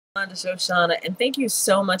To Shoshana, and thank you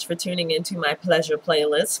so much for tuning into my pleasure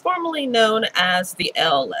playlist, formerly known as the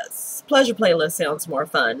L list. Pleasure playlist sounds more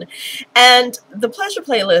fun. And the pleasure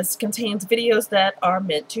playlist contains videos that are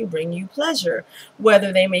meant to bring you pleasure,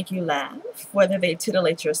 whether they make you laugh, whether they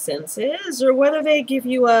titillate your senses, or whether they give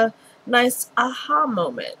you a nice aha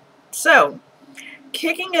moment. So,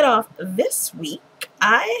 kicking it off this week,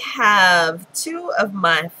 I have two of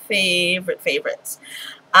my favorites.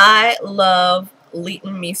 I love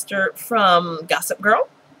Leighton Meester from Gossip Girl,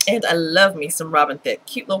 and I love me some Robin Thicke,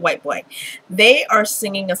 cute little white boy. They are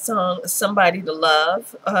singing a song, Somebody to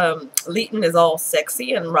Love. Leighton is all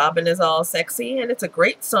sexy and Robin is all sexy, and it's a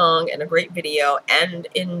great song and a great video, and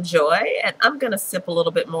enjoy. And I'm going to sip a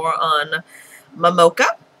little bit more on my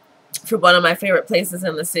mocha for one of my favorite places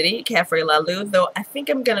in the city, Cafe La Lou, though I think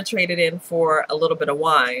I'm going to trade it in for a little bit of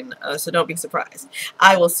wine, so don't be surprised.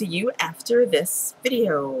 I will see you after this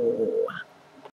video.